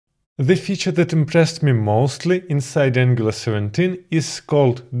The feature that impressed me mostly inside Angular 17 is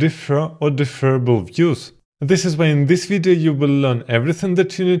called defer or deferrable views. This is why in this video you will learn everything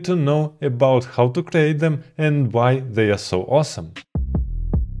that you need to know about how to create them and why they are so awesome.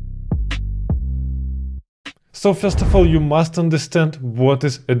 So first of all, you must understand what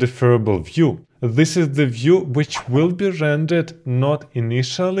is a deferrable view. This is the view which will be rendered not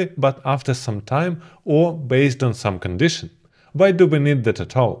initially but after some time or based on some condition. Why do we need that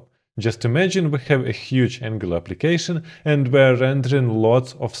at all? Just imagine we have a huge Angular application and we're rendering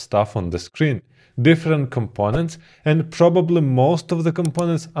lots of stuff on the screen, different components, and probably most of the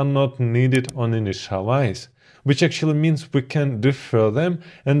components are not needed on initialize, which actually means we can defer them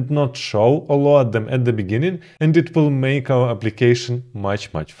and not show or load them at the beginning, and it will make our application much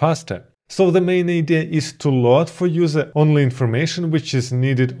faster. So the main idea is to load for user only information which is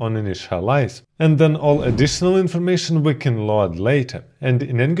needed on initialize, and then all additional information we can load later. And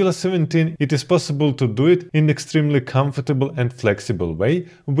in Angular 17 it is possible to do it in extremely comfortable and flexible way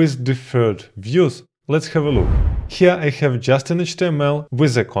with deferred views. Let's have a look. Here I have just an HTML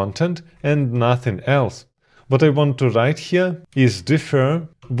with a content and nothing else. What I want to write here is defer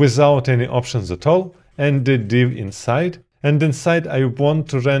without any options at all and the div inside. And inside I want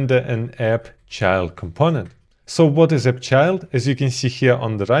to render an app child component. So what is app child? As you can see here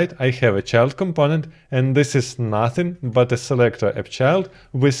on the right, I have a child component, and this is nothing but a selector app child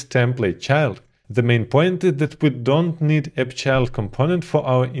with template child. The main point is that we don't need app child component for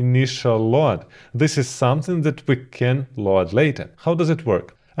our initial load. This is something that we can load later. How does it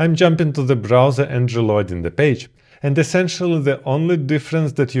work? I'm jumping to the browser and reloading the page. And essentially the only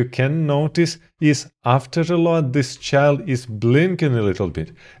difference that you can notice is after reload this child is blinking a little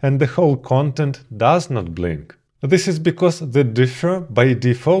bit and the whole content does not blink. This is because the defer by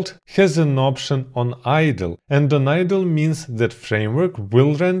default has an option on idle, and on idle means that framework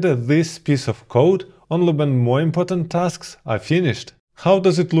will render this piece of code only when more important tasks are finished. How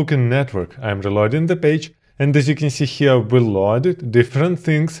does it look in network? I'm reloading the page. And as you can see here, we loaded different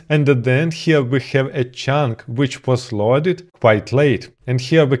things, and at the end here we have a chunk which was loaded quite late. And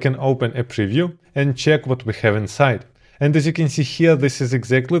here we can open a preview and check what we have inside. And as you can see here, this is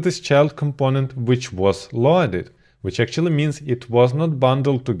exactly this child component which was loaded, which actually means it was not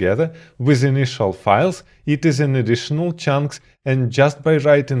bundled together with initial files, it is in additional chunks, and just by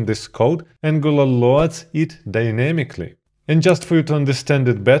writing this code, Angular loads it dynamically. And just for you to understand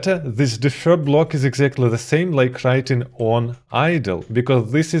it better, this defer block is exactly the same like writing on idle,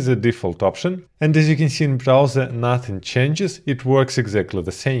 because this is a default option, and as you can see in browser nothing changes, it works exactly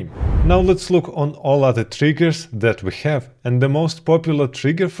the same. Now let's look on all other triggers that we have, and the most popular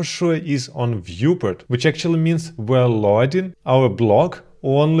trigger for sure is on viewport, which actually means we're loading our block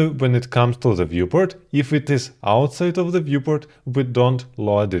only when it comes to the viewport. If it is outside of the viewport, we don't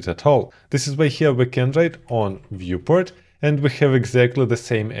load it at all. This is why here we can write on viewport, and we have exactly the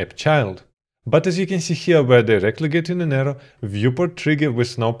same app child. But as you can see here, we're directly getting an error. Viewport trigger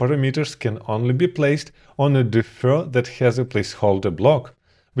with no parameters can only be placed on a defer that has a placeholder block,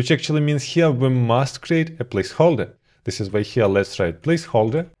 which actually means here we must create a placeholder. This is why here let's write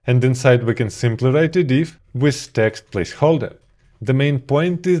placeholder, and inside we can simply write a div with text placeholder. The main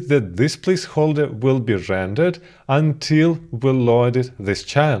point is that this placeholder will be rendered until we loaded this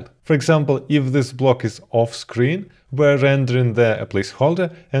child. For example, if this block is off screen, we're rendering there a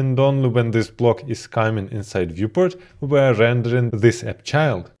placeholder, and only when this block is coming inside viewport, we're rendering this app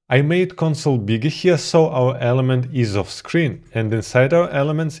child. I made console bigger here so our element is off screen, and inside our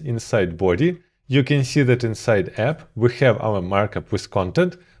elements, inside body, you can see that inside app we have our markup with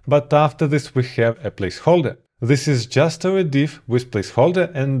content, but after this we have a placeholder. This is just our div with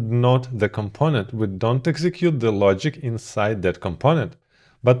placeholder and not the component. We don't execute the logic inside that component.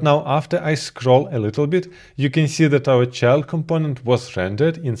 But now after I scroll a little bit, you can see that our child component was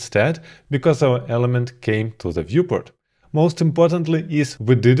rendered instead because our element came to the viewport. Most importantly is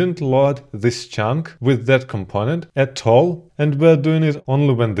we didn't load this chunk with that component at all, and we're doing it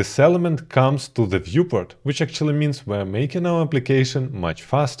only when this element comes to the viewport, which actually means we're making our application much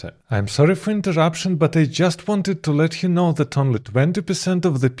faster. I'm sorry for interruption, but I just wanted to let you know that only 20%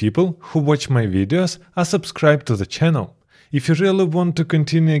 of the people who watch my videos are subscribed to the channel. If you really want to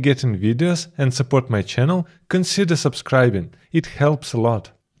continue getting videos and support my channel, consider subscribing. It helps a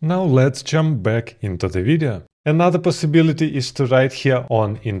lot. Now let's jump back into the video. Another possibility is to write here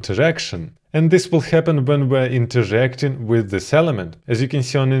on interaction. And this will happen when we're interacting with this element. As you can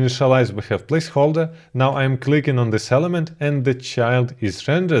see on initialize we have placeholder. Now I'm clicking on this element and the child is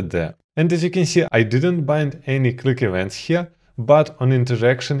rendered there. And as you can see, I didn't bind any click events here, but on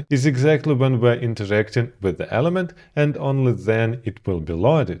interaction is exactly when we're interacting with the element, and only then it will be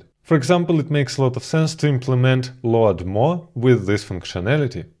loaded. For example, it makes a lot of sense to implement load more with this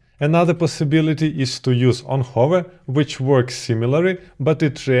functionality. Another possibility is to use onHover, which works similarly, but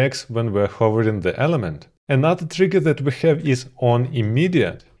it reacts when we're hovering the element. Another trigger that we have is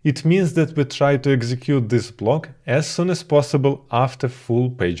onImmediate. It means that we try to execute this block as soon as possible after full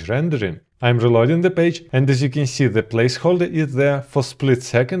page rendering. I'm reloading the page, and as you can see, the placeholder is there for split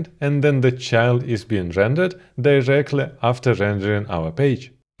second, and then the child is being rendered directly after rendering our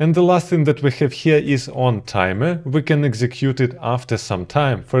page. And the last thing that we have here is onTimer. We can execute it after some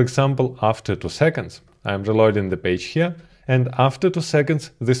time, for example, after 2 seconds. I'm reloading the page here, and after 2 seconds,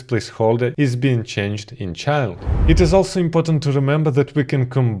 this placeholder is being changed in child. It is also important to remember that we can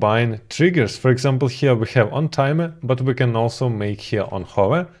combine triggers. For example, here we have onTimer, but we can also make here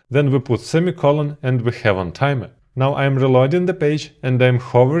onHover. Then we put semicolon and we have onTimer. Now I'm reloading the page and I'm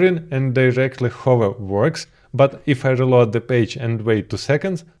hovering, and directly hover works. But if I reload the page and wait 2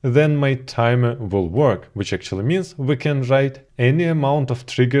 seconds, then my timer will work, which actually means we can write any amount of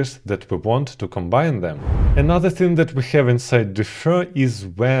triggers that we want to combine them. Another thing that we have inside defer is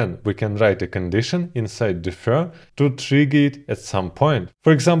when we can write a condition inside defer to trigger it at some point.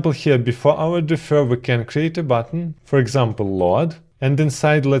 For example, here before our defer we can create a button, for example load, and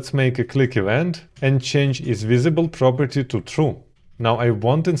inside let's make a click event and change its visible property to true. Now I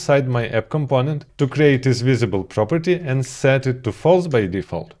want inside my app component to create this visible property and set it to false by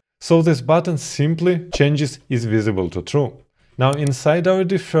default. So this button simply changes is visible to true. Now inside our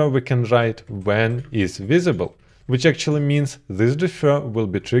defer we can write when is visible, which actually means this defer will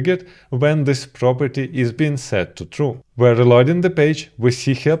be triggered when this property is being set to true. We're reloading the page, we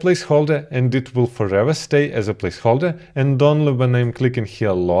see here placeholder, and it will forever stay as a placeholder, and only when I'm clicking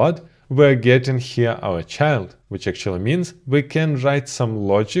here load, we're getting here our child, which actually means we can write some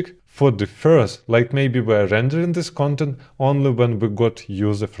logic for defers, like maybe we're rendering this content only when we got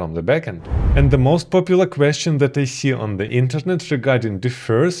user from the backend. And the most popular question that I see on the internet regarding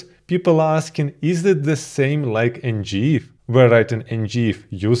defers, people are asking, is it the same like ngif? We're writing ngif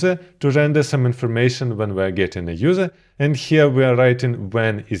user to render some information when we're getting a user, and here we are writing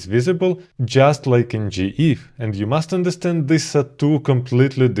when is visible, just like ngif. And you must understand these are two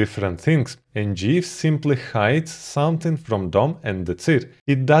completely different things. ngif simply hides something from DOM and that's it.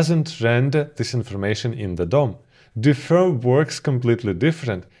 It doesn't render this information in the DOM. Defer works completely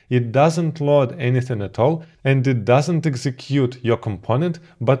different. It doesn't load anything at all, and it doesn't execute your component,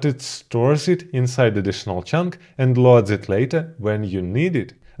 but it stores it inside additional chunk and loads it later when you need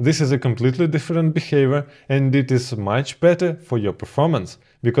it. This is a completely different behavior, and it is much better for your performance,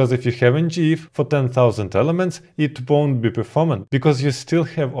 because if you have ngif for 10,000 elements, it won't be performant, because you still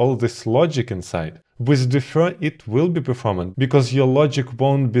have all this logic inside. With defer, it will be performant, because your logic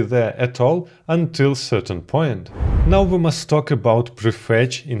won't be there at all until certain point. Now we must talk about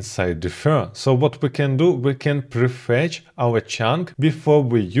prefetch inside defer. So what we can do, we can prefetch our chunk before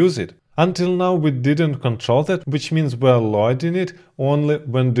we use it. Until now we didn't control that, which means we're loading it only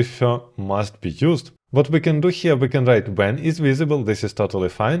when defer must be used. What we can do here, we can write when is visible, this is totally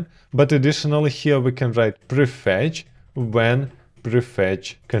fine, but additionally here we can write prefetch when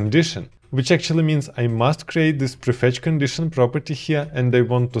prefetch condition, which actually means I must create this prefetch condition property here and I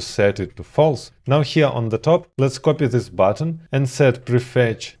want to set it to false. Now here on the top, let's copy this button and set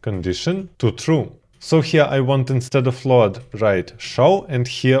prefetch condition to true. So here I want instead of load write show, and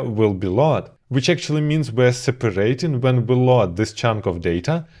here will be load, which actually means we're separating when we load this chunk of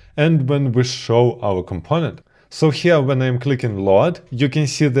data and when we show our component. So here when I'm clicking load, you can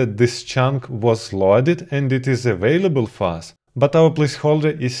see that this chunk was loaded and it is available for us. But our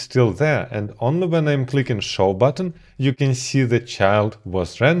placeholder is still there, and only when I'm clicking show button, you can see the child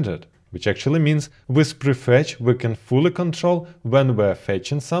was rendered, which actually means with prefetch we can fully control when we're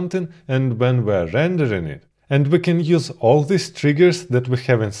fetching something and when we're rendering it. And we can use all these triggers that we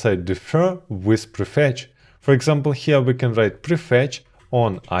have inside defer with prefetch. For example, here we can write prefetch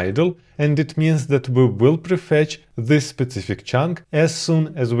on idle, and it means that we will prefetch this specific chunk as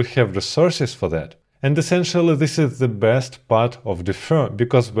soon as we have resources for that. And essentially this is the best part of defer,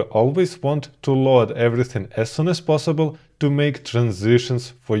 because we always want to load everything as soon as possible to make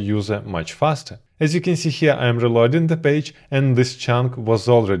transitions for user much faster. As you can see here, I am reloading the page and this chunk was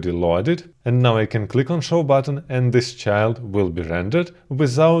already loaded, and now I can click on show button and this child will be rendered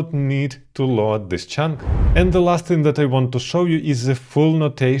without need to load this chunk. And the last thing that I want to show you is the full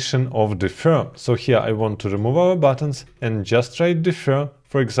notation of defer. So here I want to remove our buttons and just write defer,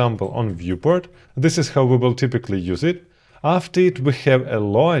 for example on viewport. This is how we will typically use it. After it we have a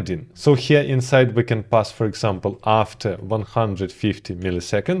loading. So here inside we can pass, for example, after 150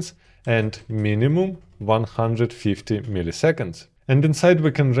 milliseconds and minimum 150 milliseconds. And inside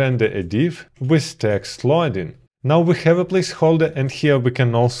we can render a div with text loading. Now we have a placeholder, and here we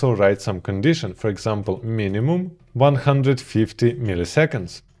can also write some condition, for example, minimum 150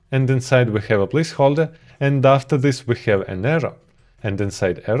 milliseconds. And inside we have a placeholder, and after this we have an error. And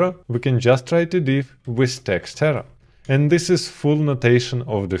inside error we can just write a div with text error. And this is full notation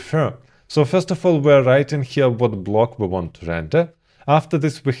of defer. So first of all we are writing here what block we want to render. After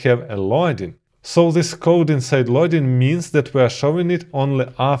this we have a loading. So this code inside loading means that we are showing it only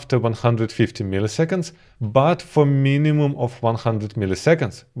after 150 milliseconds, but for minimum of 100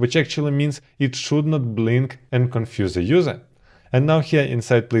 milliseconds, which actually means it should not blink and confuse the user. And now here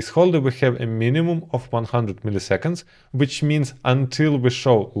inside placeholder we have a minimum of 100 milliseconds, which means until we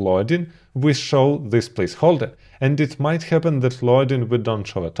show loading, we show this placeholder. And it might happen that loading we don't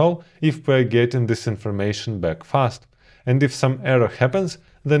show at all if we are getting this information back fast. And if some error happens,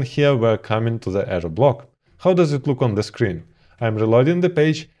 then here we're coming to the error block. How does it look on the screen? I'm reloading the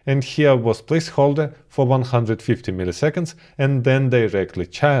page, and here was placeholder for 150 milliseconds and then directly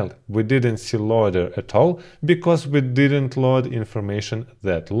child. We didn't see loader at all because we didn't load information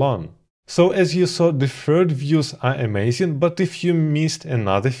that long. So as you saw, deferred views are amazing, but if you missed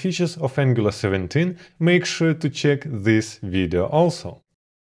another features of Angular 17, make sure to check this video also.